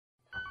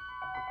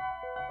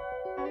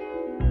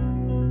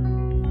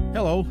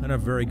Hello, and a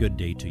very good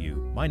day to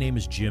you. My name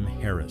is Jim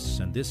Harris,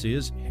 and this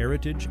is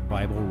Heritage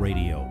Bible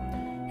Radio.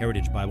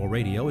 Heritage Bible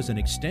Radio is an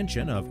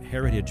extension of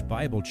Heritage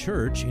Bible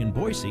Church in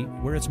Boise,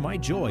 where it's my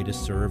joy to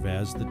serve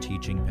as the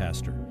teaching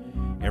pastor.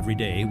 Every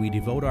day, we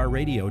devote our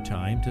radio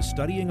time to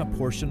studying a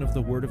portion of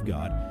the Word of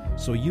God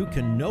so you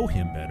can know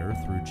Him better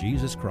through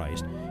Jesus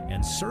Christ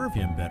and serve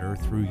Him better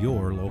through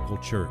your local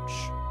church.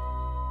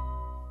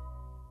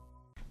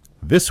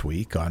 This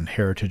week on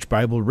Heritage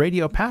Bible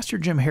Radio, Pastor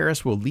Jim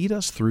Harris will lead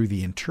us through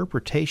the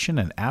interpretation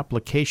and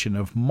application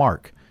of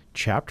Mark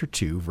chapter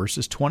 2,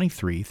 verses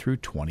 23 through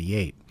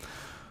 28.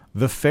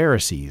 The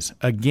Pharisees,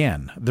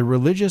 again, the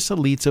religious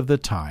elites of the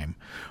time,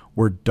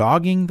 were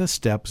dogging the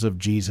steps of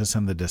Jesus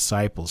and the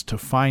disciples to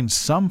find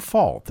some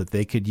fault that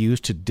they could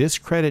use to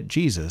discredit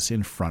Jesus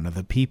in front of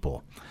the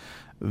people.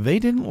 They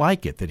didn't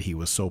like it that he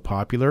was so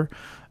popular.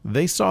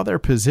 They saw their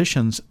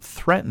positions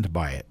threatened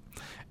by it.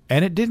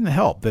 And it didn't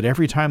help that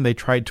every time they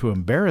tried to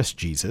embarrass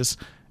Jesus,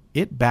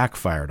 it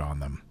backfired on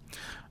them.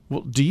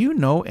 Well, do you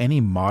know any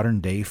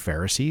modern-day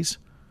Pharisees?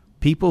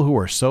 People who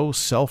are so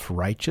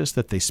self-righteous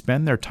that they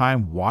spend their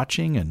time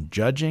watching and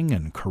judging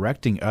and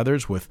correcting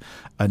others with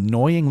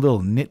annoying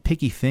little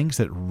nitpicky things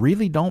that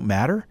really don't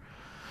matter?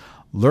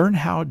 Learn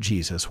how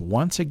Jesus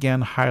once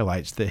again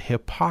highlights the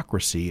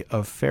hypocrisy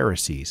of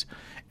Pharisees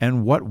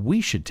and what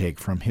we should take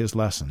from his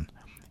lesson.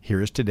 Here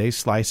is today's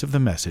slice of the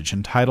message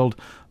entitled,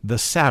 "The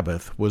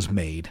Sabbath Was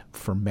Made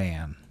for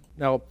Man."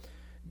 Now,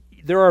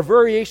 there are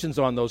variations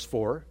on those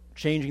four,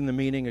 changing the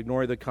meaning,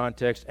 ignoring the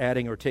context,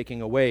 adding or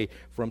taking away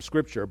from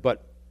Scripture,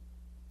 but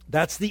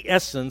that's the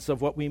essence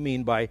of what we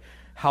mean by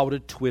how to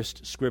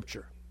twist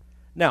Scripture.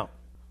 Now,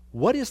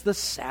 what is the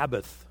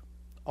Sabbath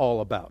all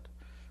about?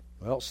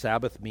 Well,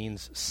 Sabbath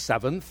means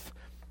seventh.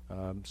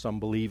 Some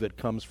believe it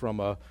comes from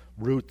a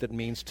root that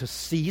means to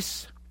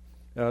cease.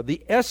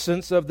 The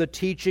essence of the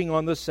teaching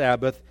on the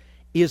Sabbath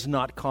is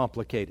not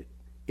complicated.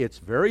 It's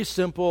very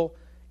simple.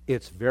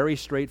 It's very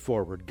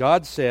straightforward.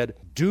 God said,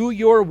 do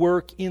your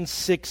work in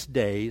 6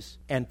 days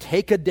and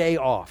take a day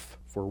off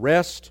for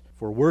rest,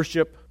 for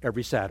worship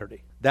every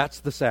Saturday. That's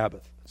the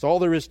Sabbath. That's all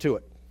there is to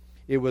it.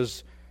 It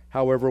was,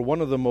 however, one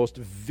of the most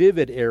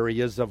vivid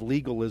areas of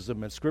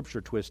legalism and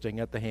scripture twisting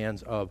at the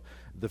hands of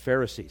the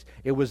Pharisees.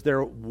 It was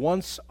their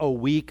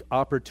once-a-week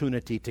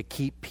opportunity to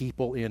keep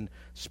people in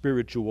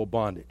spiritual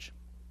bondage.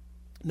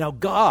 Now,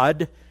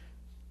 God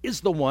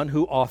is the one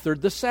who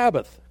authored the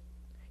Sabbath.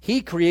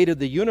 He created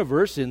the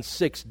universe in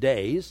 6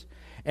 days,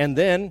 and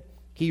then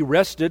he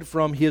rested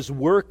from his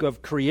work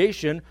of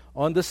creation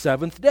on the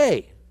seventh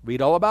day.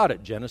 Read all about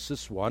it,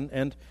 Genesis 1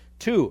 and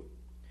 2.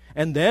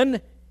 And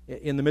then,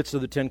 in the midst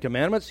of the Ten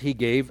Commandments, he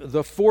gave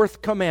the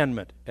fourth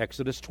commandment,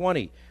 Exodus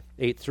 20,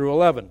 8 through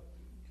 11.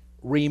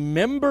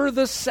 Remember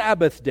the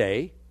Sabbath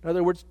day, in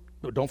other words,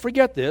 don't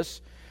forget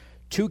this,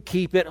 to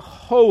keep it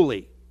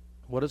holy.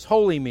 What does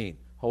holy mean?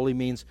 Holy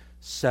means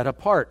set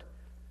apart.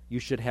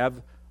 You should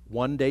have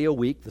 1 day a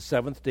week. The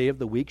seventh day of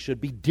the week should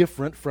be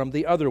different from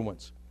the other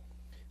ones.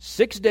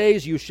 6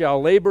 days you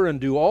shall labor and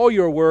do all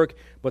your work,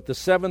 but the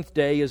seventh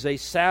day is a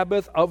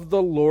Sabbath of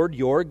the Lord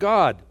your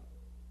God.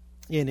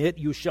 In it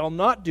you shall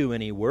not do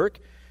any work,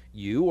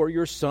 you or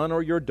your son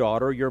or your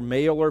daughter, your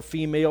male or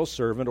female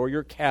servant, or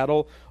your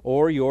cattle,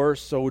 or your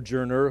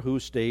sojourner who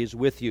stays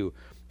with you.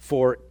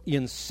 For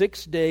in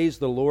 6 days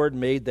the Lord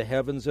made the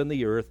heavens and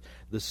the earth,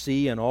 the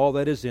sea and all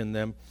that is in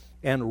them,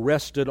 and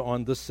rested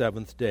on the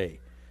seventh day.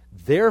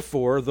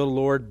 Therefore the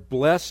Lord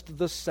blessed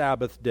the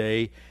Sabbath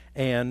day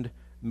and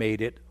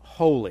made it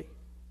holy.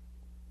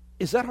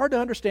 Is that hard to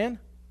understand?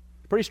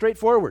 Pretty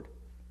straightforward.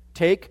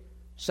 Take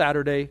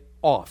Saturday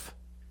off.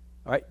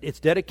 All right,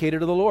 it's dedicated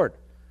to the Lord.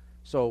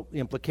 So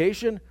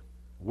implication,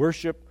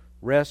 worship,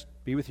 rest,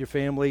 be with your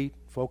family,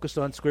 focus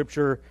on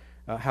Scripture,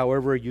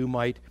 however you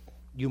might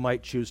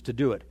choose to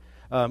do it.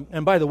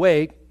 And by the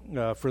way,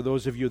 for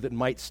those of you that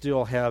might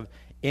still have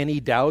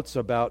any doubts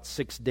about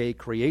 6-day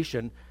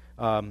creation,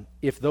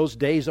 if those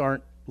days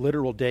aren't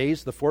literal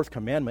days, the fourth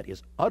commandment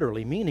is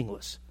utterly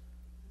meaningless.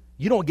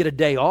 You don't get a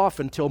day off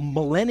until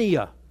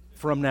millennia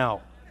from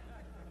now,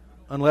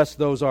 unless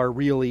those are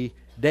really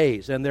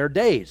days. And they're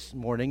days,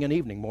 morning and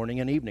evening,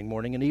 morning and evening,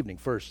 morning and evening,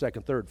 first,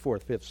 second, third,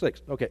 fourth, fifth,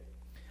 sixth. Okay,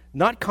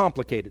 not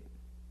complicated.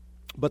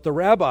 But the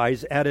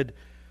rabbis added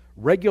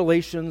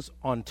regulations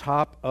on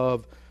top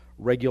of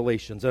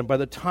regulations. And by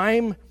the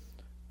time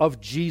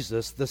of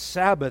Jesus, the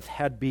Sabbath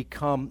had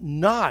become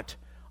not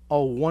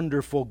a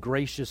wonderful,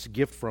 gracious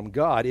gift from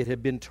God. It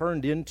had been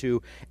turned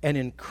into an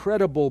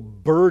incredible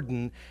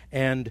burden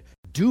and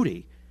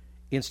duty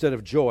instead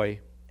of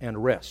joy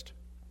and rest.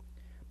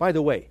 By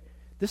the way,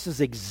 this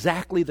is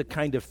exactly the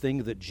kind of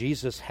thing that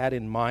Jesus had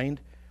in mind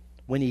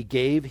when he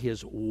gave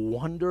his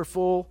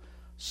wonderful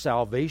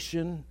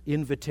salvation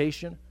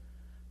invitation.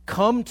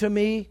 Come to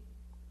me,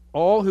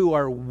 all who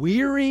are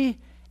weary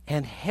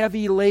and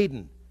heavy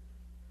laden.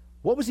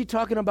 What was he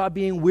talking about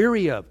being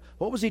weary of?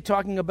 What was he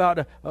talking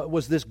about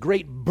was this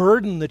great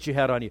burden that you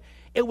had on you?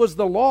 It was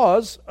the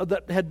laws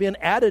that had been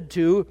added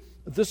to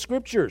the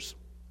Scriptures.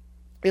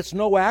 It's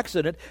no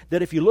accident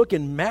that if you look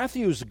in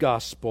Matthew's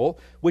gospel,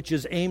 which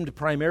is aimed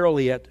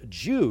primarily at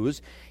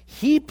Jews,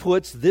 he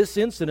puts this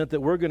incident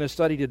that we're going to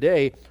study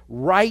today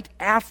right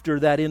after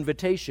that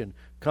invitation.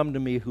 Come to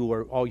me,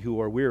 all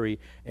who are weary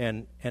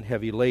and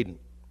heavy laden.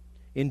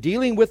 In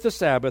dealing with the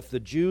Sabbath, the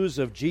Jews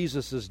of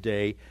Jesus'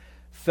 day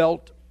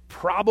felt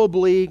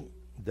probably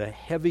the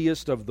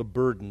heaviest of the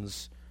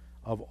burdens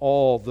of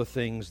all the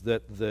things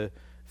that the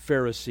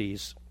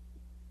Pharisees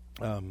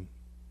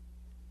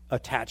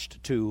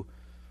attached to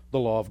the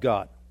law of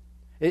God.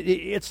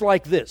 It's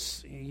like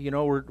this.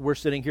 We're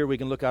sitting here. We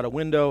can look out a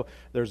window.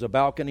 There's a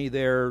balcony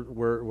there.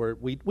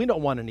 We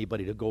don't want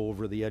anybody to go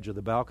over the edge of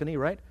the balcony,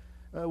 right?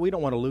 We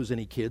don't want to lose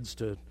any kids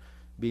to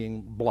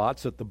being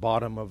blots at the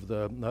bottom of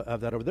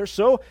that over there.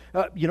 So,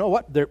 you know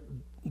what?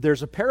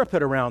 There's a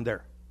parapet around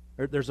there.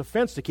 There's a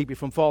fence to keep you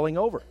from falling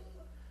over.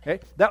 Okay?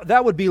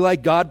 That would be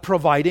like God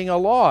providing a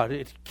law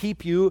to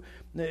keep you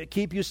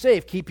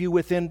safe, keep you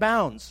within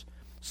bounds.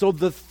 So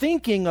the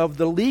thinking of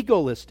the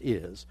legalist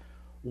is,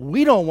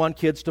 we don't want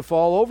kids to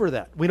fall over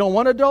that. We don't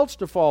want adults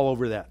to fall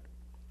over that.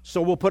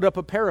 So we'll put up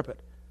a parapet.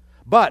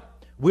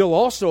 But we'll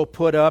also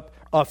put up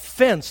a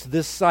fence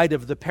this side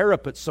of the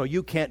parapet so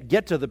you can't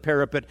get to the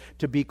parapet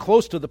to be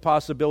close to the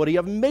possibility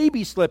of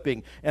maybe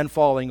slipping and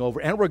falling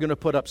over. And we're going to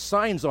put up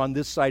signs on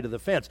this side of the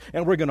fence.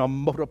 And we're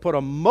going to put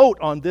a moat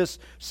on this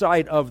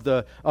side of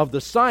the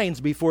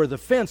signs before the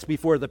fence,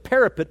 before the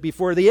parapet,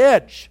 before the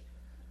edge.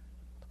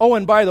 Oh,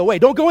 and by the way,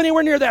 don't go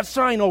anywhere near that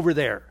sign over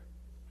there.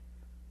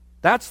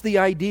 That's the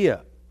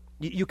idea.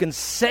 You can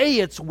say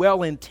it's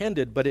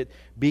well-intended, but it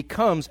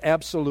becomes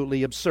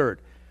absolutely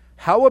absurd.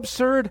 How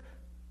absurd?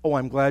 Oh,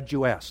 I'm glad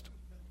you asked.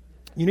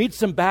 You need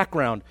some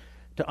background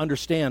to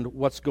understand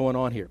what's going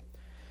on here.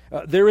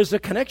 There is a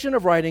connection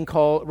of writings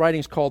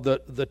called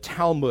the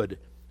Talmud. It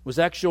was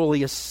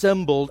actually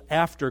assembled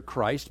after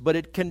Christ, but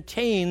it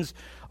contains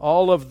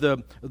all of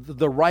the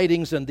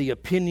writings and the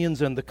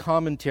opinions and the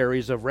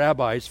commentaries of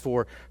rabbis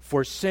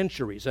for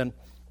centuries. And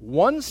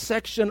one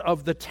section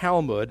of the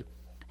Talmud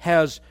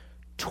has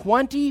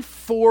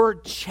 24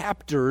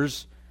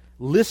 chapters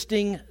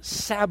listing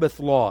Sabbath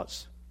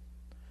laws.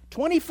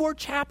 24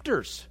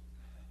 chapters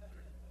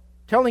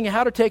telling you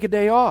how to take a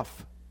day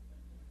off.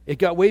 It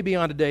got way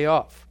beyond a day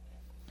off.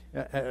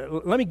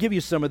 Let me give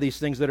you some of these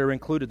things that are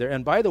included there.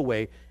 And by the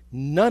way,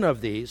 none of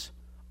these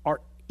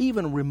are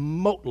even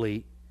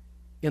remotely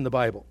in the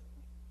Bible.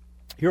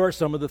 Here are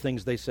some of the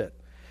things they said.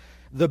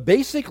 The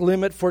basic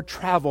limit for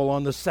travel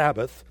on the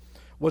Sabbath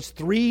was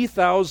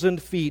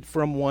 3,000 feet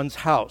from one's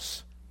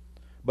house,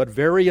 but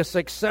various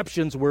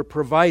exceptions were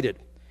provided.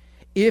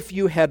 If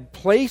you had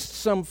placed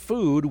some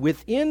food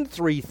within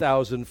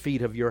 3,000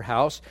 feet of your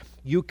house,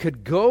 you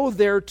could go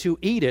there to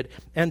eat it,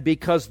 and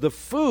because the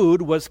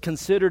food was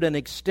considered an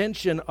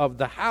extension of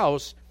the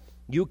house,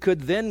 you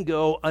could then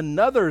go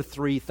another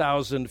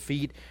 3,000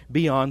 feet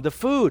beyond the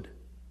food.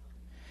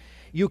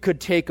 You could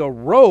take a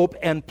rope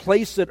and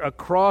place it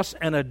across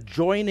an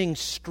adjoining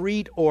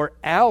street or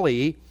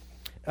alley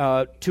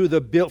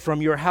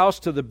from your house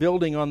to the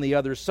building on the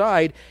other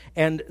side,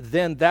 and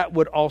then that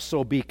would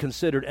also be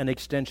considered an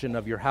extension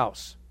of your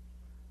house.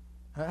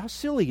 How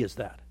silly is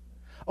that?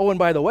 Oh, and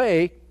by the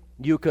way,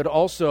 you could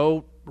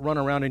also run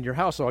around in your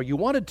house all you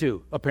wanted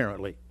to,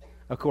 apparently,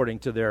 according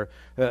to their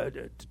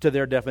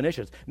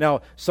definitions.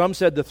 Now, some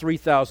said the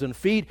 3,000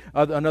 feet.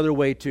 Another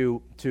way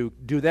to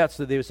do that,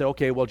 so they would say,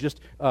 okay, well,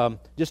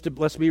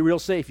 let's be real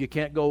safe. You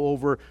can't go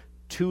over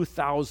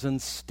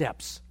 2,000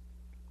 steps.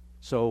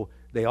 So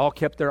they all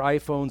kept their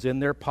iPhones in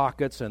their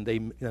pockets, and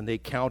they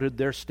counted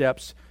their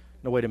steps.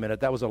 No, wait a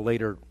minute. That was a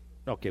later.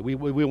 Okay, we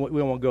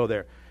won't go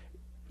there.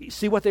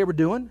 See what they were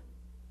doing?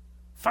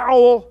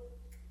 Foul.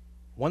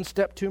 One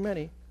step too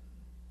many.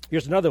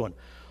 Here's another one.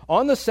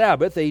 On the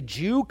Sabbath, a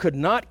Jew could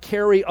not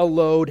carry a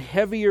load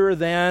heavier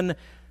than,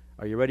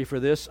 are you ready for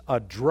this? A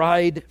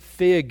dried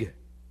fig.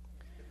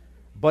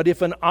 But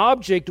if an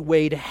object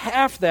weighed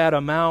half that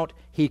amount,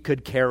 he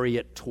could carry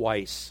it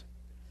twice.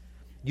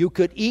 You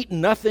could eat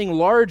nothing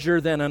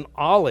larger than an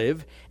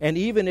olive, and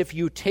even if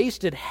you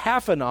tasted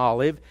half an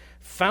olive,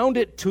 found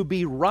it to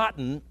be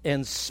rotten,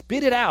 and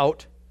spit it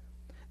out,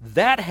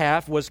 that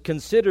half was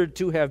considered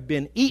to have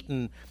been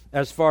eaten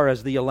as far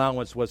as the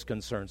allowance was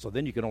concerned. So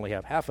then you could only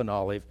have half an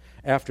olive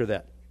after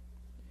that.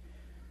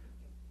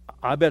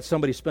 I bet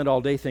somebody spent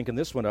all day thinking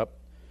this one up.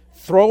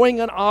 Throwing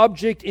an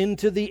object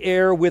into the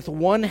air with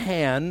one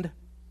hand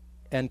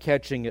and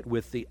catching it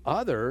with the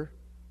other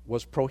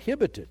was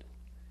prohibited.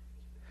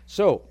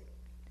 So,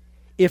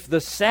 if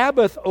the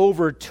Sabbath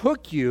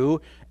overtook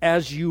you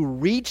as you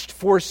reached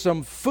for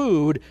some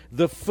food,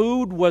 the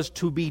food was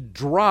to be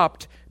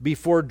dropped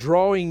before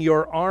drawing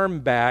your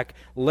arm back,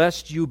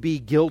 lest you be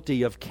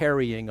guilty of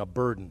carrying a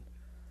burden.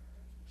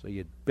 So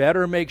you'd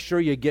better make sure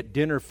you get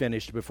dinner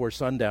finished before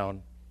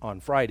sundown on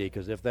Friday,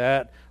 because if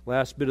that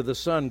last bit of the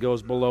sun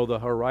goes below the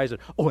horizon,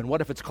 oh, and what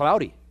if it's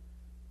cloudy?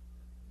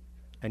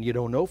 And you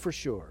don't know for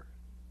sure.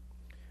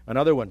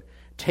 Another one,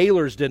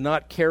 tailors did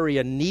not carry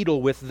a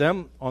needle with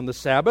them on the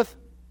Sabbath.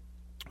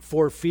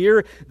 for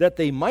fear that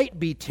they might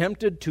be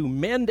tempted to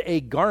mend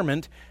a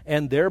garment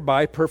and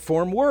thereby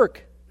perform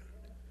work.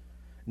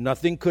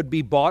 Nothing could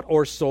be bought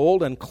or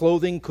sold, and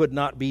clothing could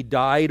not be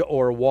dyed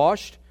or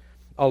washed.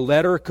 A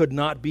letter could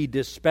not be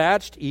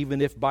dispatched,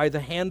 even if by the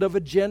hand of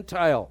a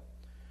Gentile.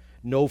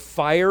 No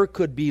fire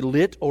could be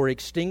lit or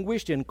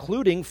extinguished,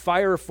 including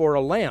fire for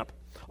a lamp,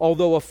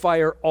 although a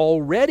fire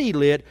already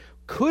lit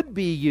could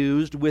be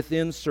used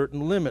within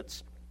certain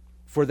limits.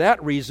 For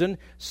that reason,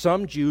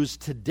 some Jews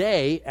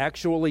today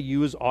actually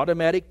use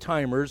automatic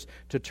timers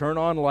to turn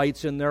on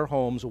lights in their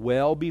homes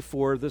well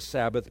before the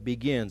Sabbath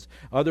begins.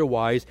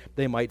 Otherwise,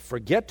 they might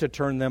forget to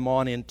turn them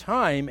on in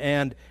time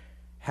and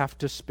have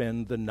to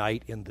spend the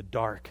night in the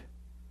dark.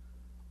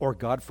 Or,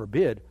 God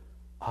forbid,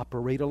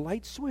 operate a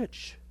light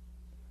switch.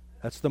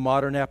 That's the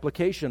modern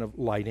application of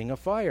lighting a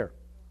fire.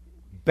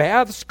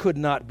 Baths could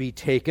not be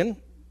taken.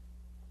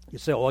 You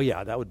say, oh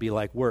yeah, that would be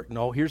like work.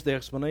 No, here's the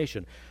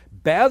explanation.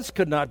 Baths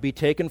could not be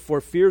taken for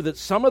fear that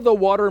some of the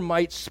water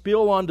might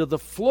spill onto the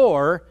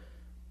floor,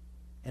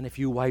 and if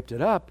you wiped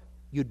it up,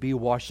 you'd be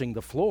washing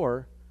the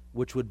floor,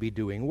 which would be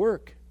doing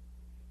work.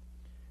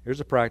 Here's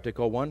a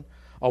practical one.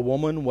 A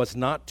woman was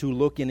not to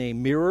look in a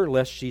mirror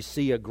lest she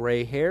see a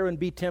gray hair and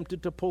be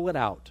tempted to pull it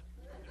out.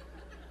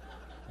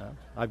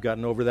 I've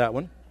gotten over that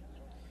one.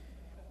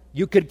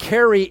 You could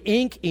carry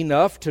ink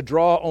enough to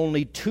draw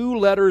only 2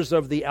 letters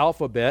of the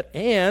alphabet,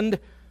 and,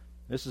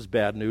 this is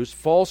bad news,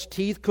 false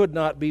teeth could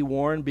not be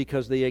worn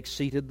because they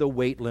exceeded the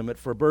weight limit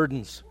for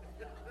burdens.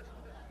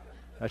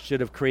 I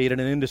should have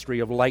created an industry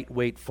of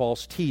lightweight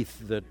false teeth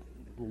that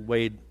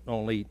weighed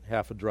only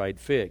half a dried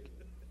fig.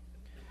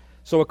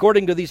 So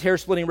according to these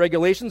hair-splitting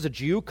regulations, a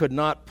Jew could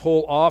not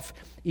pull off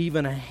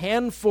even a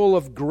handful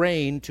of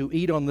grain to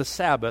eat on the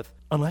Sabbath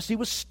unless he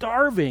was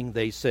starving,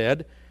 they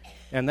said.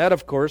 And that,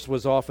 of course,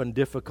 was often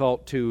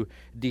difficult to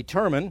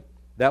determine.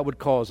 That would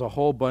cause a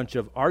whole bunch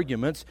of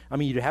arguments. I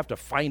mean, you'd have to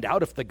find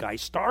out if the guy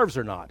starves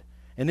or not.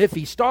 And if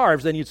he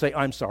starves, then you'd say,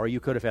 I'm sorry, you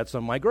could have had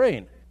some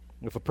migraine.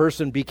 If a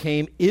person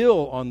became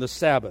ill on the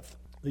Sabbath,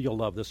 you'll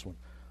love this one,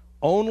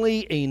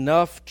 only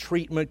enough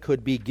treatment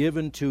could be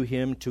given to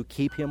him to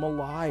keep him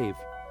alive.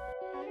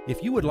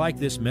 If you would like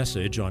this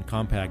message on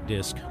compact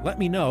disc, let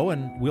me know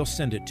and we'll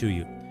send it to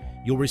you.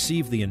 You'll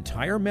receive the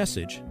entire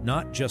message,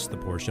 not just the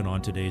portion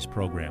on today's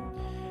program.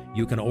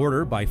 You can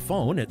order by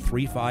phone at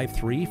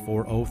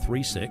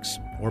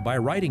 353-4036 or by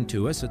writing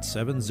to us at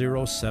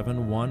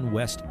 7071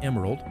 West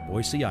Emerald,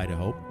 Boise,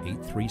 Idaho,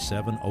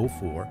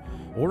 83704,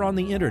 or on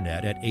the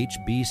internet at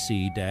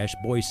hbc-boise.org.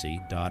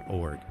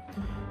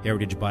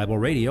 Heritage Bible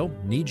Radio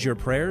needs your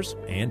prayers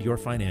and your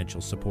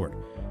financial support.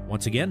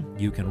 Once again,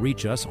 you can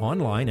reach us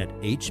online at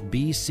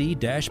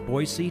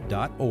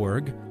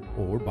hbc-boise.org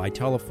or by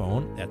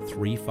telephone at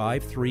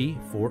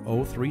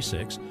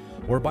 353-4036,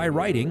 or by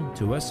writing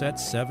to us at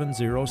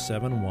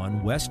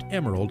 7071 West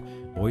Emerald,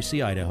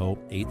 Boise, Idaho,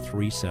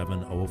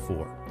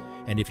 83704.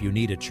 And if you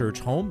need a church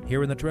home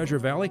here in the Treasure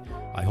Valley,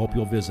 I hope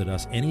you'll visit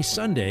us any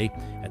Sunday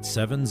at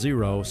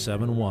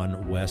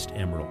 7071 West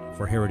Emerald.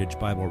 For Heritage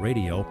Bible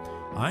Radio,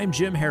 I'm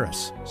Jim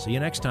Harris. See you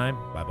next time.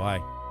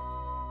 Bye-bye.